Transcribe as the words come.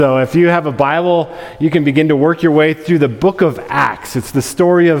So if you have a Bible, you can begin to work your way through the book of Acts. It's the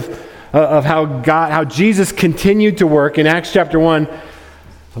story of how Jesus continued to work. In Acts chapter 1,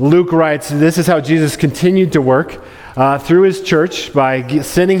 Luke writes, this is how Jesus continued to work through his church by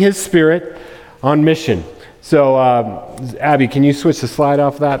sending his Spirit on mission. So, Abby, can you switch the slide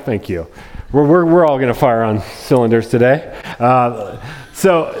off that? Thank you. We're all going to fire on cylinders today.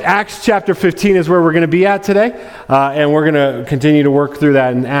 So Acts chapter 15 is where we're going to be at today, and we're going to continue to work through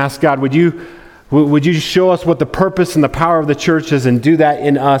that and ask God, would you show us what the purpose and the power of the church is, and do that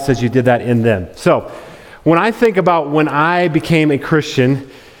in us as you did that in them. So when I think about when I became a Christian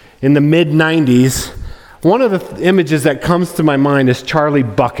in the mid-90s, one of the images that comes to my mind is Charlie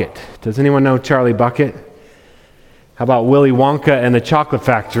Bucket. Does anyone know Charlie Bucket? How about Willy Wonka and the Chocolate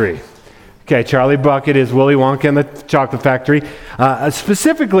Factory? Okay, Charlie Bucket is Willy Wonka and the Chocolate Factory.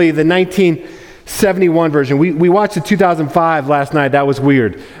 Specifically, the 1971 version. We watched the 2005 last night. That was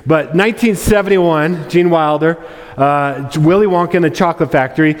weird. But 1971, Gene Wilder, Willy Wonka and the Chocolate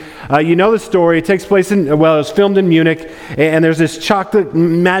Factory. You know the story. It takes place it was filmed in Munich, and there's this chocolate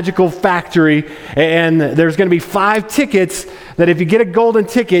magical factory, and there's going to be 5 tickets that if you get a golden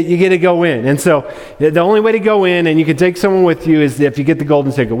ticket, you get to go in. And so the only way to go in, and you can take someone with you, is if you get the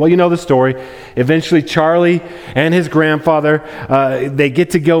golden ticket. Well, you know the story. Eventually, Charlie and his grandfather, they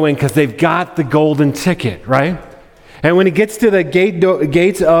get to go in because they've got the golden ticket, right? And when he gets to the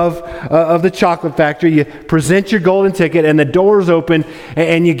gates of the chocolate factory, you present your golden ticket, and the doors open,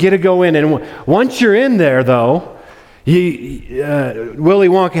 and you get to go in. And once you're in there, though, Willy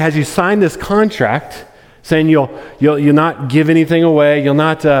Wonka has you sign this contract saying you'll not give anything away, you'll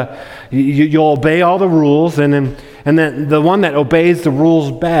not you'll obey all the rules, and then the one that obeys the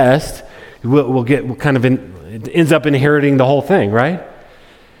rules best ends up inheriting the whole thing, right?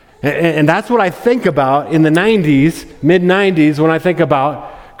 And that's what I think about in the 90s, mid-90s, when I think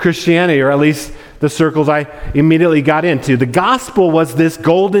about Christianity, or at least the circles I immediately got into. The gospel was this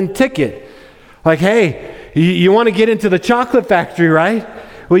golden ticket. Like, hey, you want to get into the chocolate factory, right?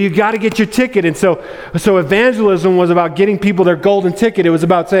 Well, you got to get your ticket. And so evangelism was about getting people their golden ticket. It was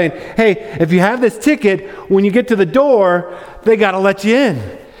about saying, hey, if you have this ticket, when you get to the door, they got to let you in.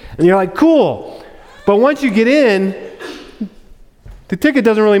 And you're like, cool. But once you get in, the ticket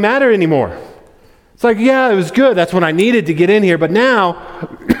doesn't really matter anymore. It's like, yeah, it was good. That's what I needed to get in here. But now,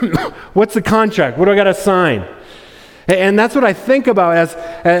 what's the contract? What do I got to sign? And that's what I think about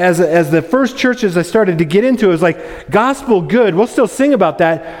as the first churches I started to get into. It was like, gospel, good. We'll still sing about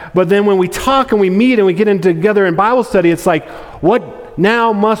that. But then when we talk and we meet and we get together in Bible study, it's like, what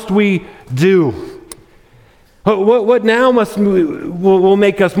now must we do? What now will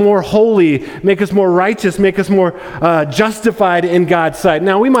make us more holy, make us more righteous, make us more justified in God's sight?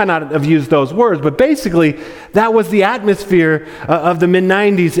 Now, we might not have used those words, but basically, that was the atmosphere of the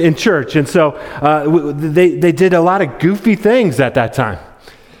mid-90s in church. And so they did a lot of goofy things at that time.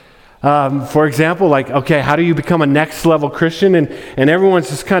 For example, like, okay, how do you become a next level Christian? And everyone's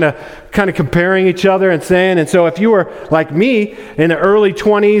just kind of comparing each other and saying, and so if you were like me in the early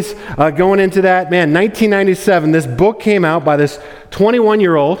 20s, going into that, 1997, this book came out by this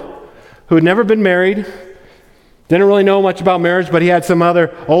 21-year-old who had never been married, didn't really know much about marriage, but he had some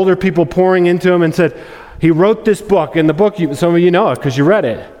other older people pouring into him and said, he wrote this book, and the book, some of you know it because you read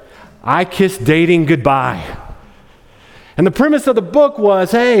it, I Kissed Dating Goodbye. And the premise of the book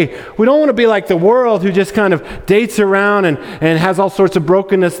was, hey, we don't want to be like the world who just kind of dates around and has all sorts of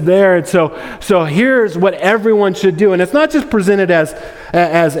brokenness there. And so here's what everyone should do. And it's not just presented as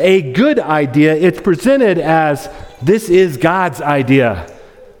a good idea. It's presented as this is God's idea.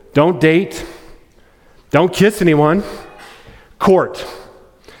 Don't date. Don't kiss anyone. Court.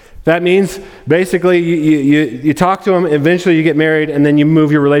 That means basically you talk to them, eventually you get married, and then you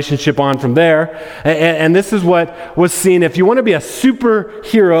move your relationship on from there. And this is what was seen. If you want to be a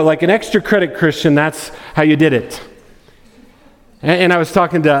superhero, like an extra credit Christian, that's how you did it. And I was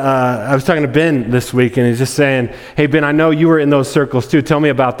talking to Ben this week, and he's just saying, hey, Ben, I know you were in those circles too. Tell me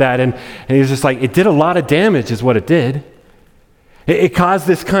about that. And he was just like, it did a lot of damage is what it did. It caused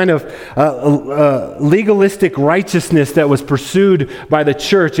this kind of legalistic righteousness that was pursued by the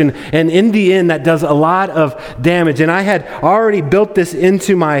church. And in the end, that does a lot of damage. And I had already built this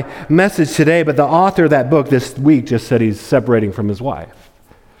into my message today, but the author of that book this week just said he's separating from his wife.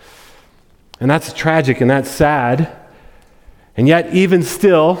 And that's tragic and that's sad. And yet, even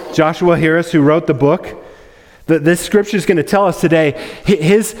still, Joshua Harris, who wrote the book, this scripture is going to tell us today,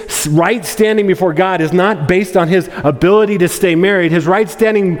 his right standing before God is not based on his ability to stay married. His right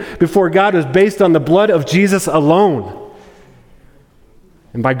standing before God is based on the blood of Jesus alone.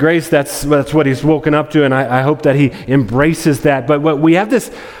 And by grace, that's what he's woken up to, and I hope that he embraces that. But what we have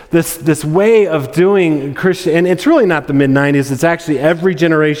this way of doing Christian, and it's really not the mid-90s, it's actually every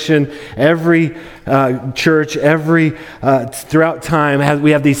generation, every church, every throughout time,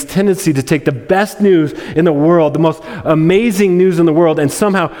 we have these tendency to take the best news in the world, the most amazing news in the world, and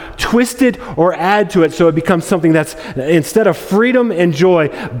somehow twist it or add to it so it becomes something that's, instead of freedom and joy,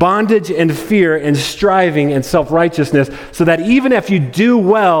 bondage and fear and striving and self-righteousness, so that even if you do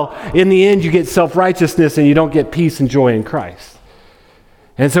well, in the end you get self-righteousness and you don't get peace and joy in Christ.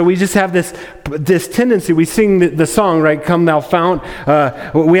 And so we just have this tendency. We sing the song, right? Come thou fount.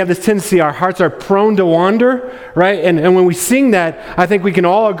 We have this tendency, our hearts are prone to wander, right? And when we sing that, I think we can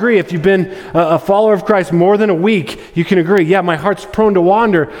all agree, if you've been a follower of Christ more than a week, you can agree, yeah, my heart's prone to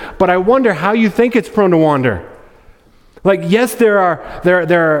wander. But I wonder how you think it's prone to wander. Like, yes, there are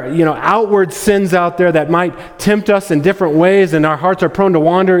outward sins out there that might tempt us in different ways, and our hearts are prone to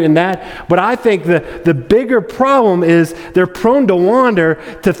wander in that. But I think the bigger problem is they're prone to wander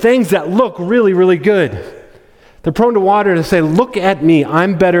to things that look really, really good. They're prone to wander to say, look at me,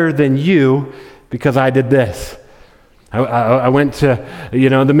 I'm better than you because I did this. I went to,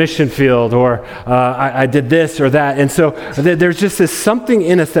 the mission field, or I did this or that. And so there's just this something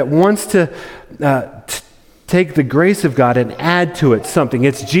in us that wants to take the grace of God and add to it something.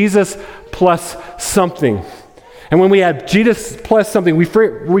 It's Jesus plus something. And when we have Jesus plus something, we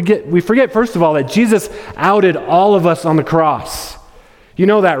forget, first of all, that Jesus outed all of us on the cross. You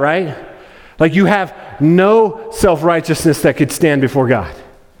know that, right? Like, you have no self-righteousness that could stand before God.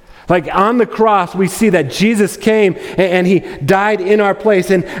 Like, on the cross, we see that Jesus came and he died in our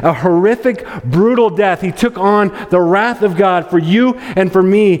place in a horrific, brutal death. He took on the wrath of God for you and for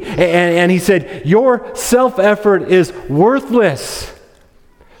me. And he said, your self-effort is worthless.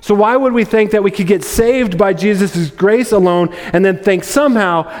 So why would we think that we could get saved by Jesus' grace alone and then think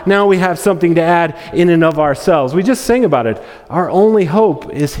somehow now we have something to add in and of ourselves? We just sing about it. Our only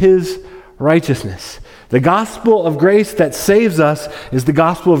hope is his righteousness. The gospel of grace that saves us is the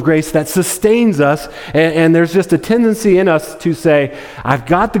gospel of grace that sustains us. And there's just a tendency in us to say, I've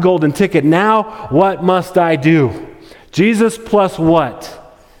got the golden ticket. Now, what must I do? Jesus plus what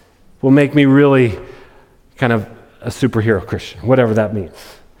will make me really kind of a superhero Christian, whatever that means.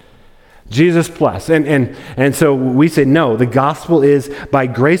 Jesus plus. And so we say, no, the gospel is by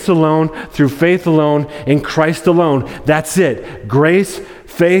grace alone, through faith alone, in Christ alone. That's it. Grace,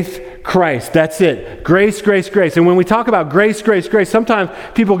 faith, Christ. That's it. Grace, grace, grace. And when we talk about grace, grace, grace, sometimes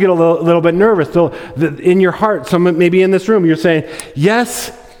people get a little bit nervous. In your heart, some maybe in this room, you're saying,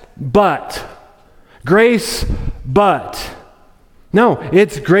 yes, but. Grace, but. No,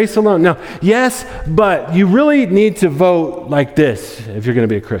 it's grace alone. No, yes, but you really need to vote like this if you're going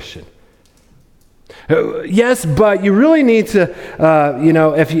to be a Christian. Yes, but you really need to,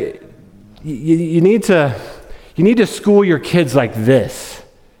 if you need to school your kids like this.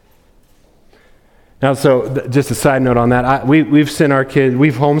 Now, so just a side note on that, we've sent our kids,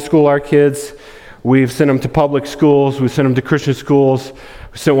 we've homeschooled our kids, we've sent them to public schools, we've sent them to Christian schools,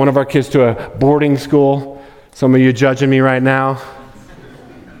 we sent one of our kids to a boarding school. Some of you judging me right now.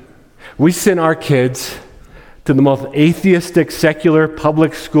 We sent our kids to the most atheistic, secular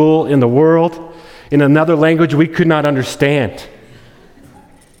public school in the world in another language we could not understand.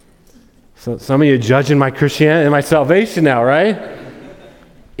 So some of you judging my Christianity and my salvation now, right?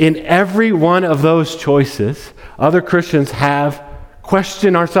 In every one of those choices, other Christians have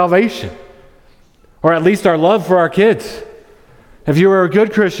questioned our salvation, or at least our love for our kids. If you were a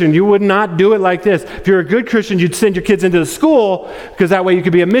good Christian, you would not do it like this. If you're a good Christian, you'd send your kids into the school because that way you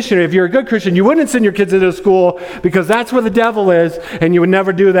could be a missionary. If you're a good Christian, you wouldn't send your kids into the school because that's where the devil is, and you would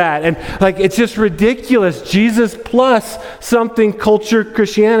never do that. And it's just ridiculous. Jesus plus something, culture,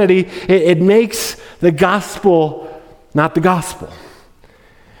 Christianity, it makes the gospel not the gospel.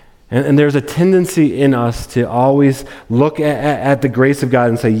 And there's a tendency in us to always look at the grace of God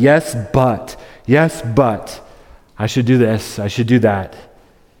and say, yes, but, I should do this, I should do that.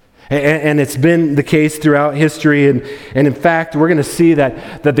 And it's been the case throughout history. And in fact, we're going to see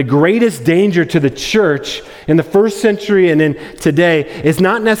that the greatest danger to the church in the first century and in today is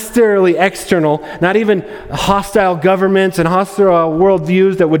not necessarily external, not even hostile governments and hostile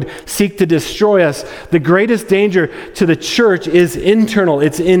worldviews that would seek to destroy us. The greatest danger to the church is internal.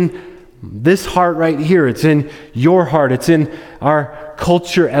 It's in this heart right here. It's in your heart. It's in our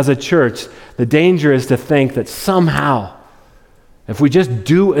culture as a church. The danger is to think that somehow, if we just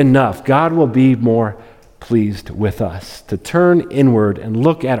do enough, God will be more pleased with us. To turn inward and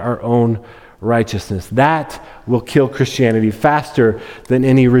look at our own righteousness. That will kill Christianity faster than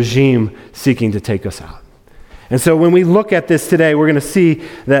any regime seeking to take us out. And so when we look at this today, we're going to see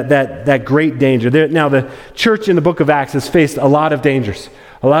that great danger. Now, the church in the book of Acts has faced a lot of dangers,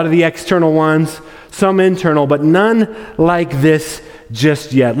 a lot of the external ones, some internal, but none like this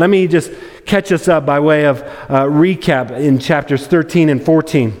just yet. Let me just catch us up by way of recap in chapters 13 and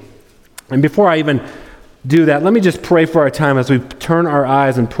 14. And before I even do that, let me just pray for our time as we turn our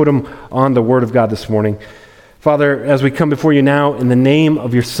eyes and put them on the Word of God this morning. Father, as we come before you now in the name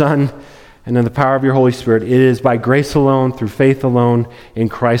of your Son and in the power of your Holy Spirit, it is by grace alone, through faith alone, in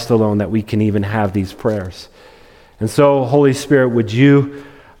Christ alone that we can even have these prayers. And so, Holy Spirit, would you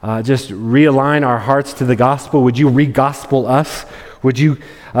just realign our hearts to the gospel? Would you re-gospel us? Would you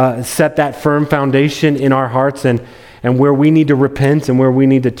set that firm foundation in our hearts and where we need to repent and where we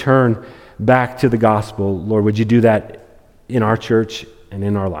need to turn back to the gospel? Lord, would you do that in our church and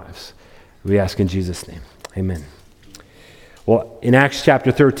in our lives? We ask in Jesus' name. Amen. Well, in Acts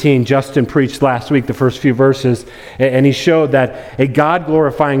chapter 13, Justin preached last week the first few verses, and he showed that a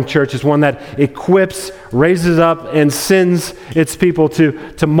God-glorifying church is one that equips, raises up, and sends its people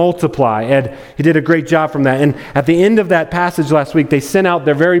to multiply. And he did a great job from that. And at the end of that passage last week, they sent out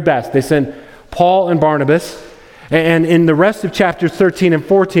their very best. They sent Paul and Barnabas. And in the rest of chapters 13 and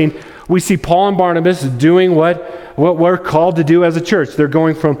 14, we see Paul and Barnabas doing what we're called to do as a church. They're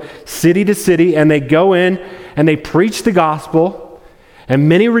going from city to city, and they go in and they preach the gospel, and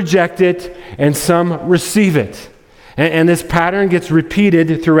many reject it, and some receive it. And this pattern gets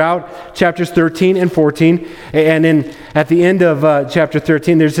repeated throughout chapters 13 and 14. And at the end of chapter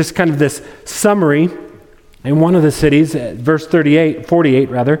 13, there's this kind of this summary in one of the cities, verse 48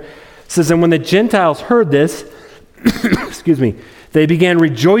 says, "And when the Gentiles heard this," excuse me, "they began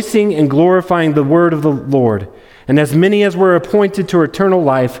rejoicing and glorifying the word of the Lord. And as many as were appointed to eternal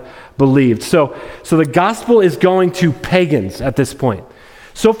life believed." So the gospel is going to pagans at this point.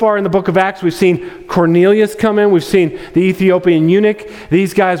 So far in the book of Acts, we've seen Cornelius come in. We've seen the Ethiopian eunuch.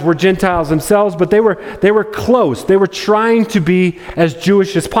 These guys were Gentiles themselves, but they were close. They were trying to be as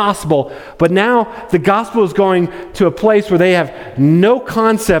Jewish as possible. But now the gospel is going to a place where they have no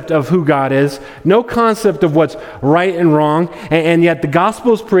concept of who God is, no concept of what's right and wrong, and yet the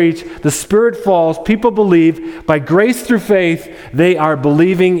gospel is preached, the Spirit falls, people believe. By grace through faith, they are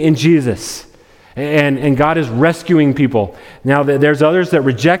believing in Jesus. And God is rescuing people. Now, there's others that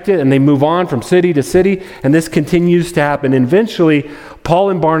reject it, and they move on from city to city, and this continues to happen. And eventually, Paul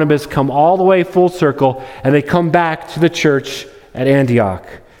and Barnabas come all the way full circle, and they come back to the church at Antioch.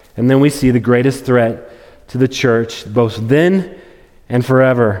 And then we see the greatest threat to the church, both then and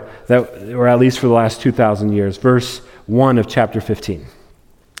forever, or at least for the last 2,000 years. Verse 1 of chapter 15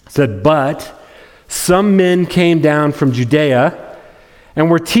 said, "But some men came down from Judea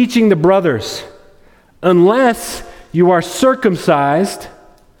and were teaching the brothers, 'Unless you are circumcised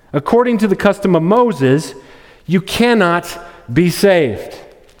according to the custom of Moses, you cannot be saved.'"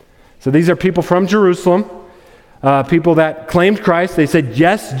 So these are people from Jerusalem, people that claimed Christ. They said,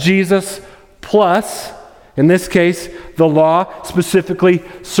 yes, Jesus plus, in this case, the law, specifically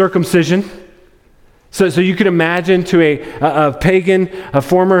circumcision. So you can imagine to a pagan, a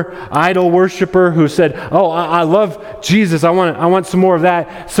former idol worshiper who said, "Oh, I love Jesus. I want some more of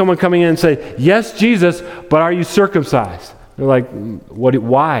that." Someone coming in and say, "Yes, Jesus, but are you circumcised?" They're like,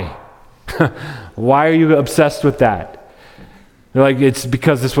 "Why? Why are you obsessed with that?" They're like, "It's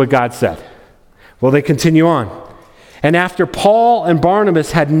because it's what God said." Well, they continue on. "And after Paul and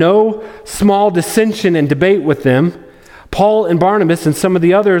Barnabas had no small dissension and debate with them, Paul and Barnabas and some of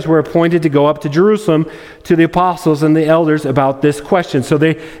the others were appointed to go up to Jerusalem to the apostles and the elders about this question." So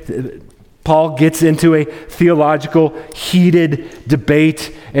Paul gets into a theological, heated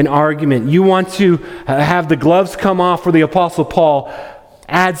debate and argument. You want to have the gloves come off for the apostle Paul,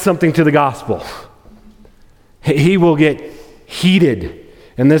 add something to the gospel. He will get heated.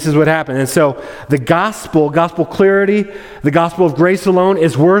 And this is what happened. And so the gospel clarity, the gospel of grace alone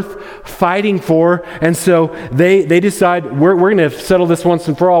is worth fighting for. And so they decide, we're going to settle this once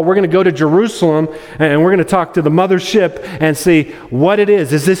and for all. We're going to go to Jerusalem and we're going to talk to the mothership and see what it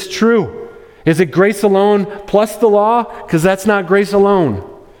is. Is this true? Is it grace alone plus the law? Because that's not grace alone.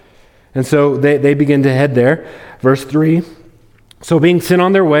 And so they begin to head there. Verse 3. "So being sent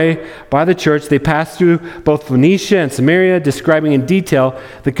on their way by the church, they passed through both Phoenicia and Samaria, describing in detail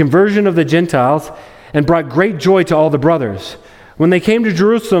the conversion of the Gentiles, and brought great joy to all the brothers. When they came to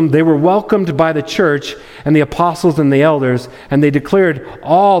Jerusalem, they were welcomed by the church and the apostles and the elders, and they declared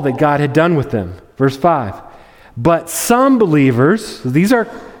all that God had done with them." Verse 5. "But some believers," these are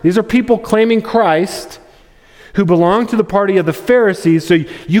people claiming Christ, "who belonged to the party of the Pharisees," so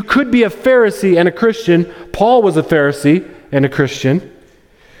you could be a Pharisee and a Christian. Paul was a Pharisee and a Christian,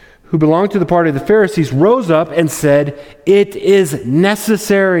 who belonged to the party of the Pharisees, rose up and said, "It is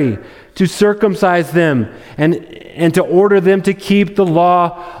necessary to circumcise them and to order them to keep the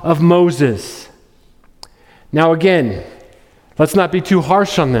law of Moses." Now again, let's not be too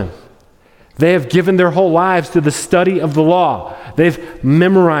harsh on them. They have given their whole lives to the study of the law. They've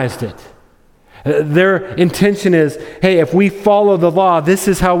memorized it. Their intention is, hey, if we follow the law, this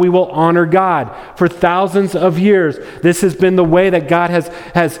is how we will honor God. For thousands of years, this has been the way that God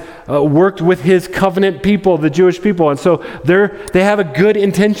has worked with his covenant people, the Jewish people. And so they have a good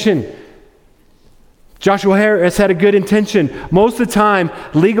intention. Joshua Harris had a good intention. Most of the time,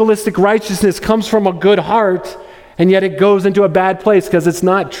 legalistic righteousness comes from a good heart, and yet it goes into a bad place because it's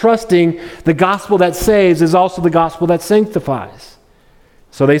not trusting the gospel that saves is also the gospel that sanctifies.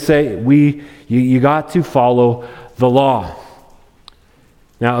 So they say, you got to follow the law.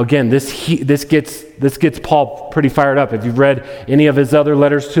 Now again, this gets Paul pretty fired up if you've read any of his other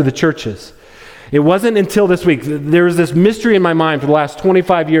letters to the churches. It wasn't until this week, there was this mystery in my mind for the last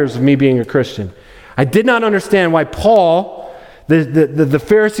 25 years of me being a Christian. I did not understand why Paul, the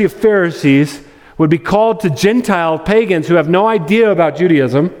Pharisee of Pharisees, would be called to Gentile pagans who have no idea about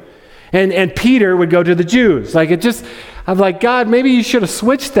Judaism, and Peter would go to the Jews. I'm like, God, maybe you should have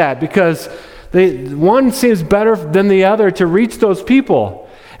switched that because one seems better than the other to reach those people.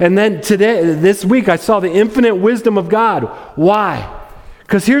 And then this week, I saw the infinite wisdom of God. Why?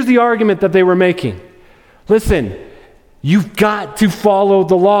 Because here's the argument that they were making. Listen, you've got to follow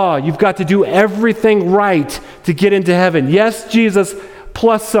the law. You've got to do everything right to get into heaven. Yes, Jesus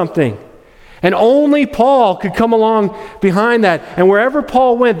plus something. And only Paul could come along behind that. And wherever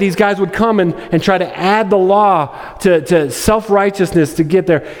Paul went, these guys would come and try to add the law to self-righteousness to get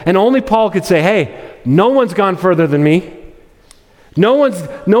there. And only Paul could say, hey, no one's gone further than me. No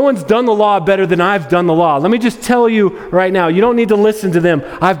one's done the law better than I've done the law. Let me just tell you right now, you don't need to listen to them.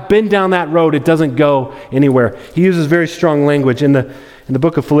 I've been down that road. It doesn't go anywhere. He uses very strong language. In the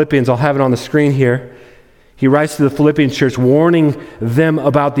book of Philippians, I'll have it on the screen here. He writes to the Philippian church, warning them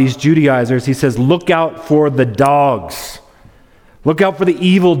about these Judaizers. He says, look out for the dogs. Look out for the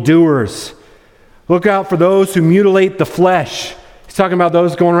evildoers. Look out for those who mutilate the flesh. He's talking about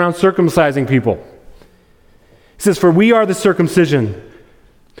those going around circumcising people. He says, for we are the circumcision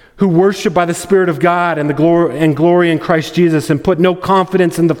who worship by the Spirit of God and glory in Christ Jesus and put no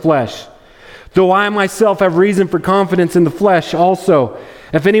confidence in the flesh. Though I myself have reason for confidence in the flesh also.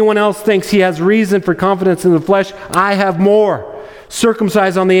 If anyone else thinks he has reason for confidence in the flesh, I have more.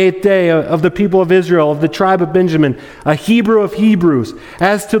 Circumcised on the 8th day of the people of Israel, of the tribe of Benjamin, a Hebrew of Hebrews,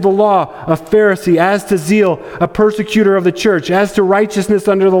 as to the law, a Pharisee, as to zeal, a persecutor of the church, as to righteousness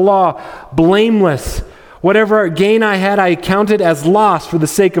under the law, blameless. Whatever gain I had, I counted as loss for the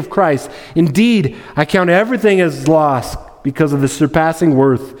sake of Christ. Indeed, I count everything as loss because of the surpassing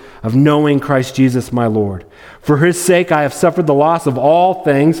worth of knowing Christ Jesus my Lord. For his sake I have suffered the loss of all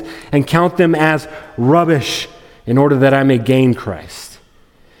things and count them as rubbish in order that I may gain Christ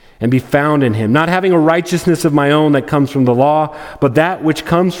and be found in him, not having a righteousness of my own that comes from the law, but that which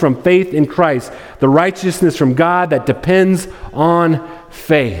comes from faith in Christ, the righteousness from God that depends on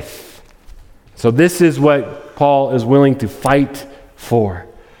faith. So this is what Paul is willing to fight for.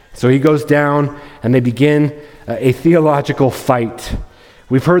 So he goes down and they begin a theological fight.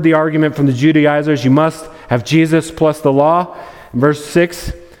 We've heard the argument from the Judaizers, you must have Jesus plus the law. In verse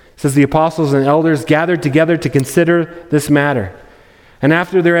 6, says the apostles and elders gathered together to consider this matter. And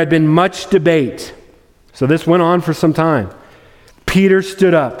after there had been much debate, so this went on for some time, Peter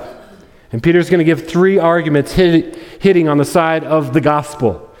stood up. And Peter's going to give 3 arguments hitting on the side of the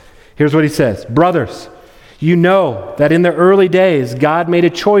gospel. Here's what he says. Brothers, you know that in the early days God made a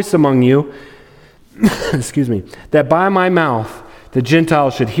choice among you, that by my mouth the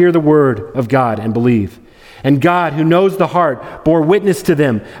Gentiles should hear the word of God and believe. And God, who knows the heart, bore witness to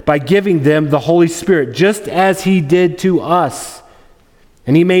them by giving them the Holy Spirit, just as he did to us.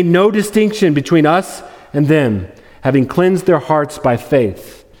 And he made no distinction between us and them, having cleansed their hearts by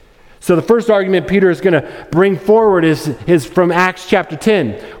faith. So the first argument Peter is going to bring forward is from Acts chapter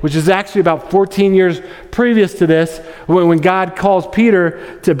 10, which is actually about 14 years previous to this, when God calls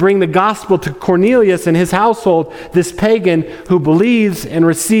Peter to bring the gospel to Cornelius and his household, this pagan who believes and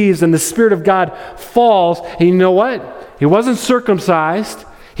receives, and the Spirit of God falls. And you know what? He wasn't circumcised.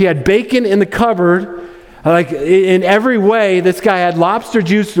 He had bacon in the cupboard. Like, in every way, this guy had lobster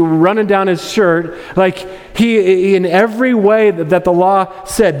juice running down his shirt. Like, he in every way that the law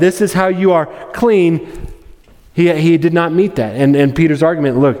said, this is how you are clean, He did not meet that. And Peter's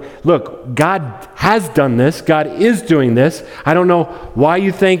argument, look, God has done this. God is doing this. I don't know why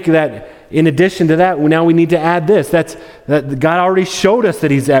you think that in addition to that, now we need to add this. That God already showed us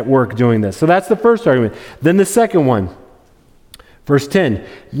that he's at work doing this. So that's the first argument. Then the second one, verse 10.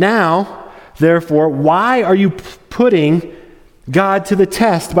 Now, therefore, why are you putting God to the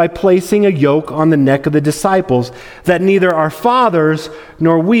test by placing a yoke on the neck of the disciples that neither our fathers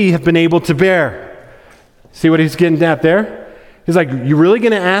nor we have been able to bear? See what he's getting at there? He's like, you really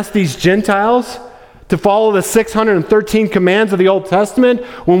going to ask these Gentiles to follow the 613 commands of the Old Testament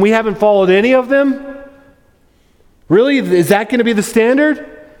when we haven't followed any of them? Really? Is that going to be the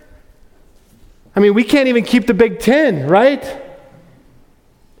standard? I mean, we can't even keep the Big Ten, right?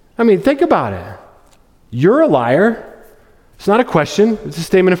 I mean, think about it. You're a liar. It's not a question. It's a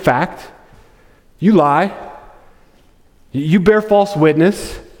statement of fact. You lie. You bear false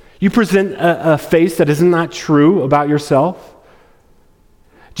witness. You present a face that is not true about yourself.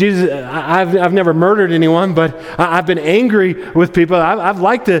 Jesus, I've never murdered anyone, but I've been angry with people. I'd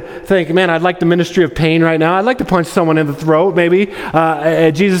like to think, man, I'd like the ministry of pain right now. I'd like to punch someone in the throat, maybe.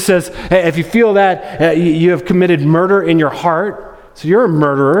 Jesus says, hey, if you feel that, you have committed murder in your heart, so you're a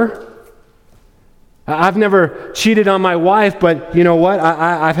murderer. I've never cheated on my wife, but you know what?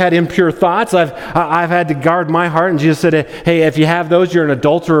 I've had impure thoughts. I've had to guard my heart. And Jesus said, hey, if you have those, you're an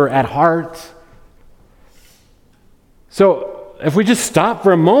adulterer at heart. So if we just stop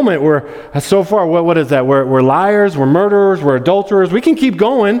for a moment, so far, what is that? We're liars, we're murderers, we're adulterers. We can keep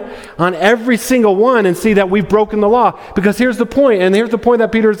going on every single one and see that we've broken the law. Because here's the point, and here's the point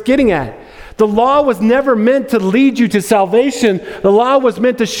that Peter is getting at. The law was never meant to lead you to salvation. The law was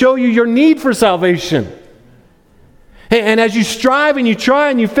meant to show you your need for salvation. And as you strive and you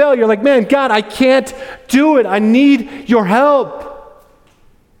try and you fail, you're like, man, God, I can't do it. I need your help.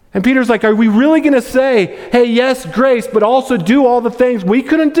 And Peter's like, are we really going to say, hey, yes, grace, but also do all the things we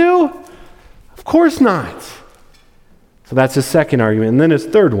couldn't do? Of course not. So that's his second argument. And then his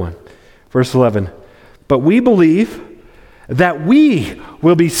third one, verse 11. But we believe that we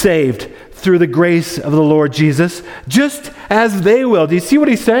will be saved through the grace of the Lord Jesus, just as they will. Do you see what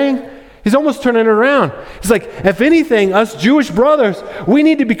he's saying? He's almost turning it around. He's like, if anything, us Jewish brothers, we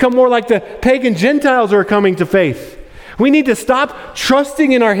need to become more like the pagan Gentiles who are coming to faith. We need to stop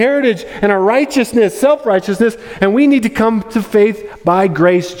trusting in our heritage and our righteousness, self-righteousness, and we need to come to faith by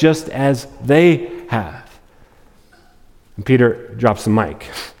grace just as they have. And Peter drops the mic.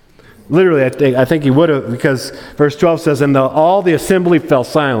 Literally, I think he would have, because verse 12 says, and all the assembly fell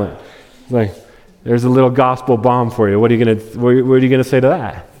silent. Like, there's a little gospel bomb for you. What are you going to say to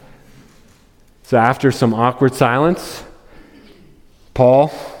that? So after some awkward silence, Paul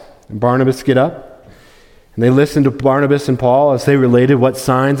and Barnabas get up, and they listen to Barnabas and Paul as they related what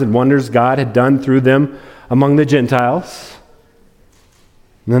signs and wonders God had done through them among the Gentiles.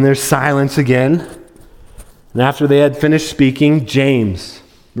 And then there's silence again. And after they had finished speaking, James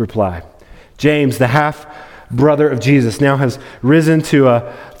replied. James, the half-brother of Jesus, now has risen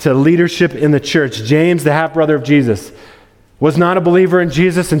to leadership in the church. James, the half-brother of Jesus, was not a believer in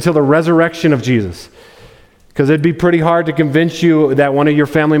Jesus until the resurrection of Jesus. Because it'd be pretty hard to convince you that one of your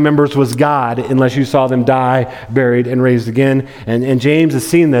family members was God unless you saw them die, buried, and raised again. And James has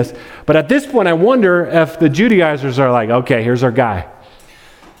seen this. But at this point, I wonder if the Judaizers are like, okay, here's our guy.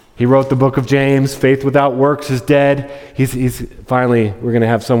 He wrote the book of James. Faith without works is dead. He's finally, we're going to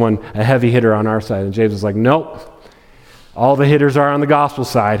have someone, a heavy hitter on our side. And James is like, nope. All the hitters are on the gospel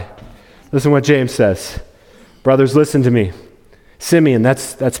side. Listen to what James says. Brothers, listen to me. Simeon,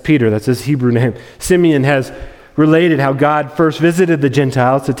 that's Peter, that's his Hebrew name. Simeon has related how God first visited the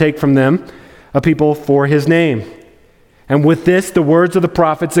Gentiles to take from them a people for his name. And with this, the words of the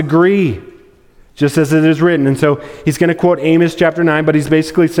prophets agree, just as it is written. And so he's going to quote Amos chapter 9, but he's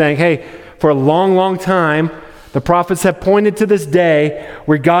basically saying, hey, for a long, long time, the prophets have pointed to this day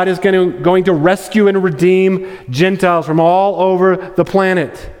where God is going to rescue and redeem Gentiles from all over the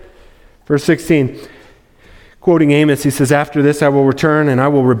planet. Verse 16. Quoting Amos, he says, after this I will return and I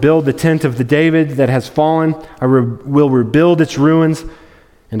will rebuild the tent of the David that has fallen. I will rebuild its ruins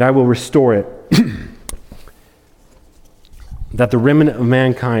and I will restore it, that the remnant of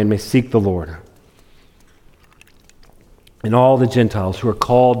mankind may seek the Lord. And all the Gentiles who are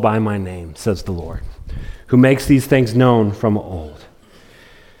called by my name, says the Lord, who makes these things known from old.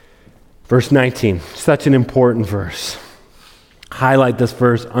 Verse 19, such an important verse. Highlight this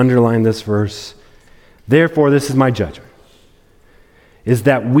verse, underline this verse. Therefore, this is my judgment, is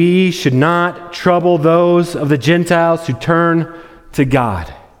that we should not trouble those of the Gentiles who turn to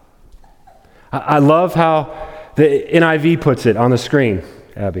God. I love how the NIV puts it on the screen,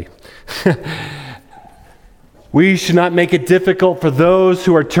 Abby. We should not make it difficult for those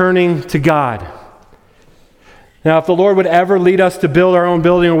who are turning to God. Now, if the Lord would ever lead us to build our own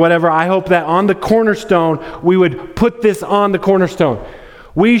building or whatever, I hope that on the cornerstone, we would put this on the cornerstone.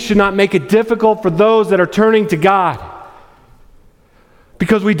 We should not make it difficult for those that are turning to God.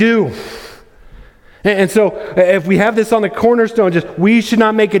 Because we do. And so, if we have this on the cornerstone, we should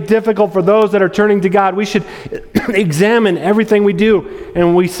not make it difficult for those that are turning to God. We should examine everything we do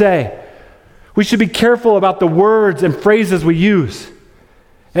and we say. We should be careful about the words and phrases we use.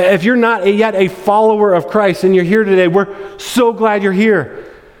 If you're not yet a follower of Christ and you're here today, we're so glad you're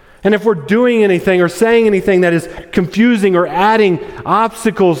here. And if we're doing anything or saying anything that is confusing or adding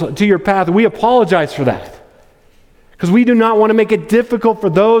obstacles to your path, we apologize for that. Because we do not want to make it difficult for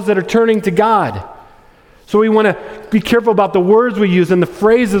those that are turning to God. So we want to be careful about the words we use and the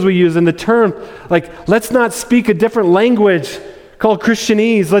phrases we use and the term. Like, let's not speak a different language called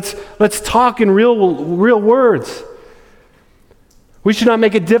Christianese. Let's talk in real words. We should not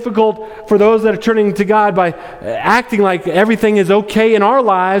make it difficult for those that are turning to God by acting like everything is okay in our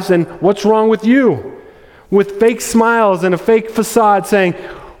lives and what's wrong with you, with fake smiles and a fake facade saying,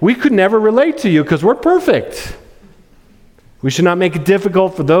 we could never relate to you because we're perfect. We should not make it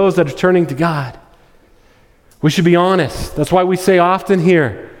difficult for those that are turning to God. We should be honest. That's why we say often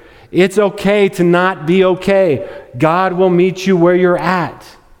here, it's okay to not be okay. God will meet you where you're at.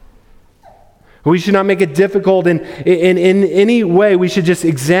 We should not make it difficult in any way. We should just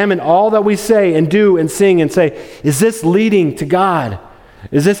examine all that we say and do and sing and say, is this leading to God?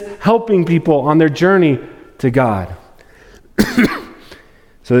 Is this helping people on their journey to God?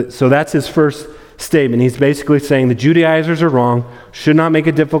 So that's his first statement. He's basically saying the Judaizers are wrong, should not make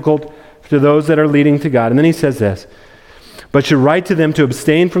it difficult to those that are leading to God. And then he says this, but should write to them to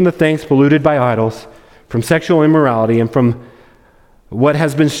abstain from the things polluted by idols, from sexual immorality, and from what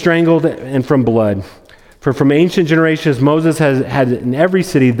has been strangled, and from blood. For from ancient generations Moses has had in every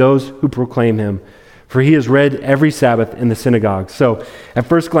city those who proclaim him, for he is read every Sabbath in the synagogue. So at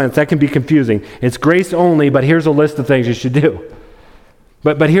first glance that can be confusing. It's grace only, but here's a list of things you should do.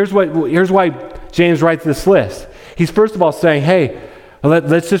 But here's why James writes this list. He's first of all saying, hey,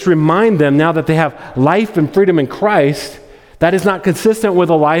 let's just remind them now that they have life and freedom in Christ, that is not consistent with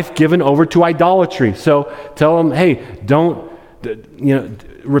a life given over to idolatry. So tell them, hey,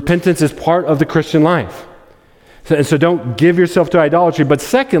 repentance is part of the Christian life. So don't give yourself to idolatry. But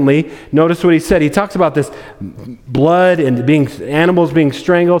secondly, notice what he said. He talks about this blood and animals being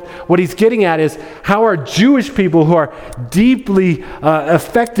strangled. What he's getting at is how are Jewish people who are deeply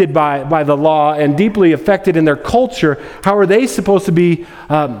affected by the law and deeply affected in their culture, how are they supposed to be,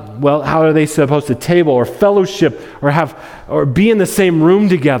 how are they supposed to table or fellowship or be in the same room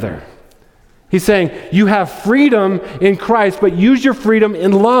together? He's saying you have freedom in Christ, but use your freedom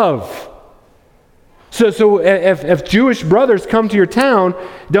in love. So if Jewish brothers come to your town,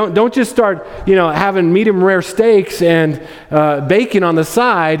 don't just start having medium rare steaks and bacon on the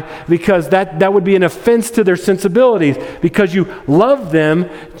side, because that would be an offense to their sensibilities. Because you love them,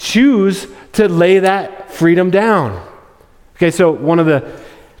 choose to lay that freedom down. Okay, so one of the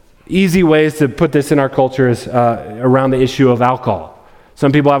easy ways to put this in our culture is around the issue of alcohol.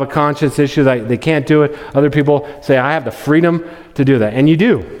 Some people have a conscience issue that they can't do it. Other people say, I have the freedom to do that. And you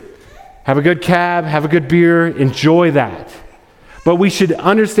do. Have a good cab, have a good beer, enjoy that. But we should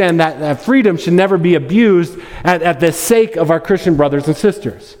understand that freedom should never be abused at the sake of our Christian brothers and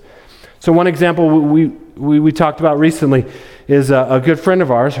sisters. So one example we talked about recently is a good friend of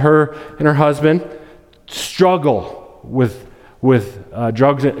ours. Her and her husband struggle with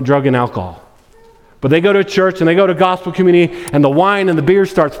drug and alcohol. But they go to church and they go to gospel community and the wine and the beer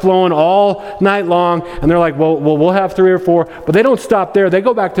starts flowing all night long, and they're like, well, we'll have 3 or 4. But they don't stop there. They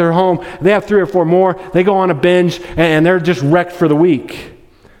go back to their home. They have 3 or 4 more. They go on a binge and they're just wrecked for the week.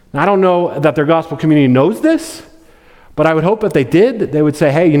 Now, I don't know that their gospel community knows this, but I would hope if they did, that they would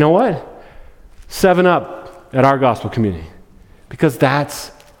say, hey, you know what? 7 Up at our gospel community. Because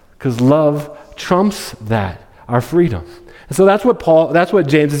love trumps that, our freedom. And so that's what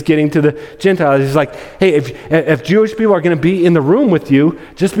James is getting to the Gentiles. He's like, hey, if Jewish people are going to be in the room with you,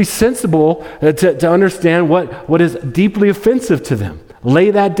 just be sensible to understand what is deeply offensive to them.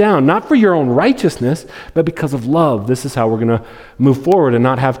 Lay that down, not for your own righteousness, but because of love. This is how we're going to move forward and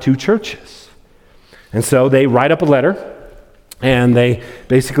not have 2 churches. And so they write up a letter, and they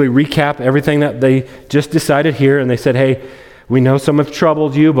basically recap everything that they just decided here, and they said, hey, we know some have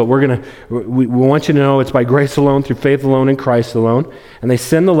troubled you, but we want you to know it's by grace alone, through faith alone, in Christ alone. And they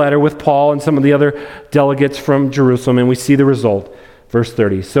send the letter with Paul and some of the other delegates from Jerusalem, and we see the result. Verse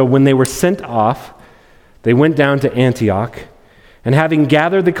 30. So when they were sent off, they went down to Antioch, and having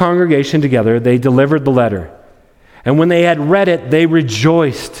gathered the congregation together, they delivered the letter. And when they had read it, they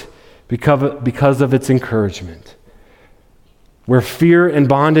rejoiced because of its encouragement. Where fear and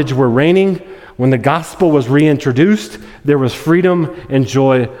bondage were reigning, when the gospel was reintroduced, there was freedom and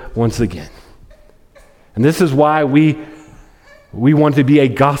joy once again. And this is why we want to be a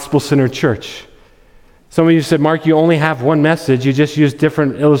gospel-centered church. Some of you said, Mark, you only have one message. You just use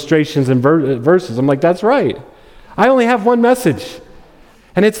different illustrations and verses. I'm like, that's right. I only have one message.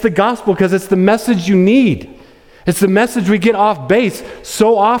 And it's the gospel because it's the message you need. It's the message we get off base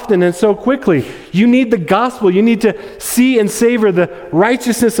so often and so quickly. You need the gospel. You need to see and savor the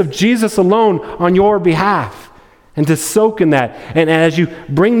righteousness of Jesus alone on your behalf and to soak in that. And as you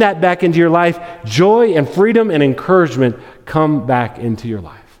bring that back into your life, joy and freedom and encouragement come back into your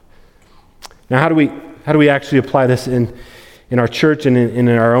life. Now, how do we actually apply this in our church and in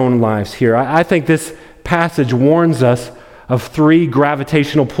our own lives here? I think this passage warns us of 3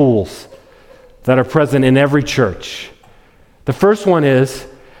 gravitational pulls that are present in every church. The first one is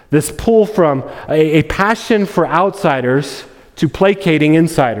this pull from a passion for outsiders to placating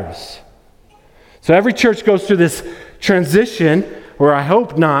insiders. So every church goes through this transition, or I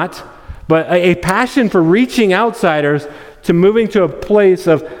hope not, but a passion for reaching outsiders to moving to a place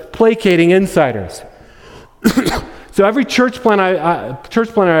of placating insiders. So every church planter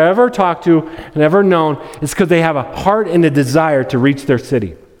I ever talked to and ever known is because they have a heart and a desire to reach their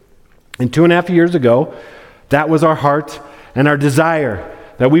city. And 2.5 years ago, that was our heart and our desire,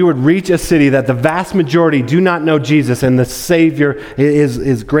 that we would reach a city that the vast majority do not know Jesus, and the Savior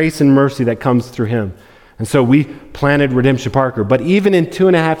is grace and mercy that comes through him. And so we planted Redemption Parker. But even in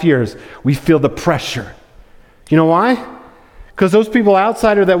 2.5 years, we feel the pressure. You know why? Because those people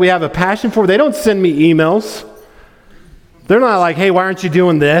outsider that we have a passion for, they don't send me emails. They're not like, hey, why aren't you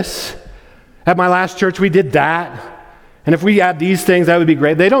doing this? At my last church, we did that. And if we add these things, that would be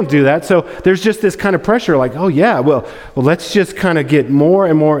great. They don't do that. So there's just this kind of pressure like, oh yeah, well let's just kind of get more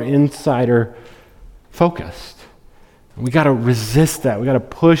and more insider focused. We got to resist that. We got to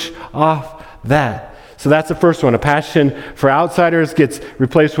push off that. So that's the first one. A passion for outsiders gets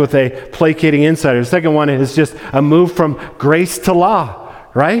replaced with a placating insider. The second one is just a move from grace to law,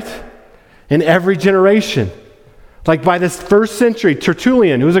 right? In every generation. Like by this first century,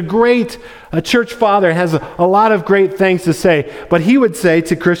 Tertullian, who's a great church father, has a lot of great things to say. But he would say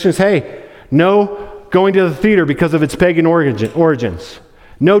to Christians, hey, no going to the theater because of its pagan origins.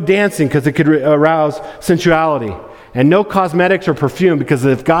 No dancing because it could arouse sensuality. And no cosmetics or perfume because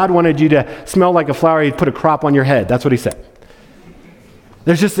if God wanted you to smell like a flower, he'd put a crop on your head. That's what he said.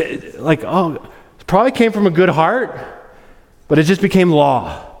 There's just like, oh, it probably came from a good heart, but it just became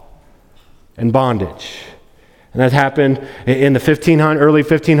law and bondage. And that happened in the early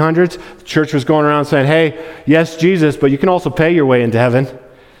 1500s. The church was going around saying, hey, yes, Jesus, but you can also pay your way into heaven.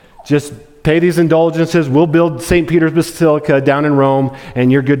 Just pay these indulgences. We'll build St. Peter's Basilica down in Rome, and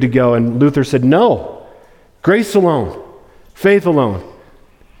you're good to go. And Luther said, no, grace alone, faith alone.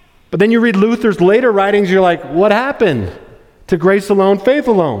 But then you read Luther's later writings, you're like, what happened to grace alone, faith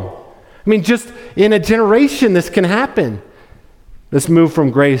alone? I mean, just in a generation, this can happen. This move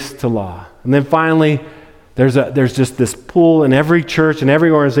from grace to law. And then finally, there's just this pull in every church and every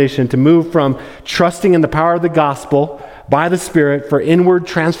organization to move from trusting in the power of the gospel by the Spirit for inward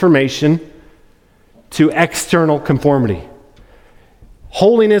transformation to external conformity.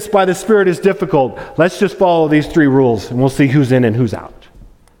 Holiness by the Spirit is difficult. Let's just follow these 3 rules and we'll see who's in and who's out.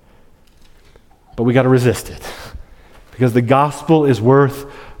 But we got to resist it because the gospel is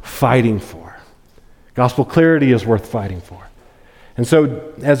worth fighting for. Gospel clarity is worth fighting for. And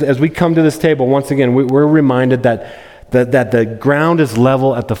so as we come to this table, once again, we're reminded that the ground is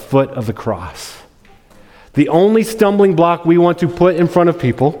level at the foot of the cross. The only stumbling block we want to put in front of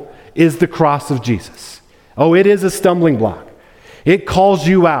people is the cross of Jesus. Oh, it is a stumbling block. It calls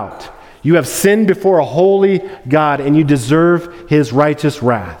you out. You have sinned before a holy God and you deserve his righteous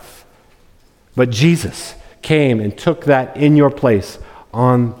wrath. But Jesus came and took that in your place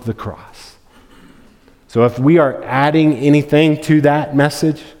on the cross. So if we are adding anything to that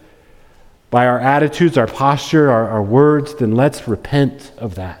message, by our attitudes, our posture, our words, then let's repent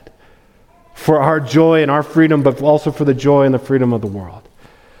of that. For our joy and our freedom, but also for the joy and the freedom of the world.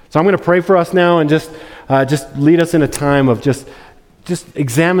 So I'm going to pray for us now and just lead us in a time of just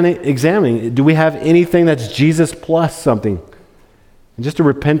examining. Do we have anything that's Jesus plus something? And just to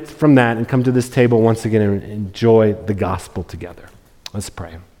repent from that and come to this table once again and enjoy the gospel together. Let's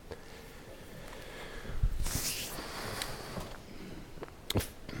pray.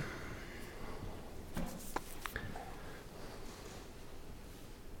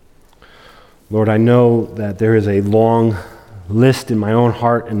 Lord, I know that there is a long list in my own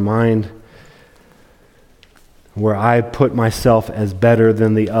heart and mind where I put myself as better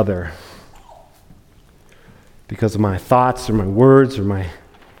than the other because of my thoughts or my words or my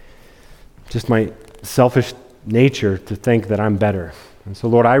selfish nature to think that I'm better. And so,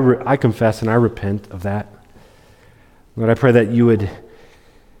 Lord, I confess and I repent of that. Lord, I pray that you would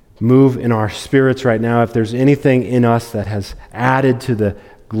move in our spirits right now. If there's anything in us that has added to the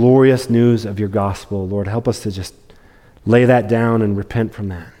glorious news of your gospel, Lord, help us to just lay that down and repent from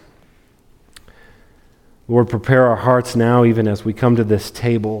that. Lord, prepare our hearts now, even as we come to this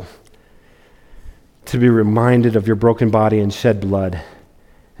table, to be reminded of your broken body and shed blood,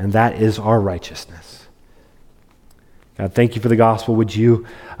 and that is our righteousness. God, thank you for the gospel. Would you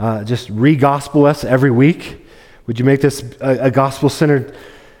just re-gospel us every week? Would you make this a gospel-centered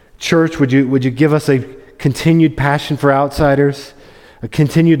church? Would you give us a continued passion for outsiders, a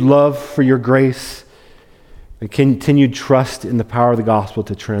continued love for your grace, a continued trust in the power of the gospel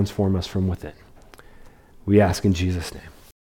to transform us from within? We ask in Jesus' name.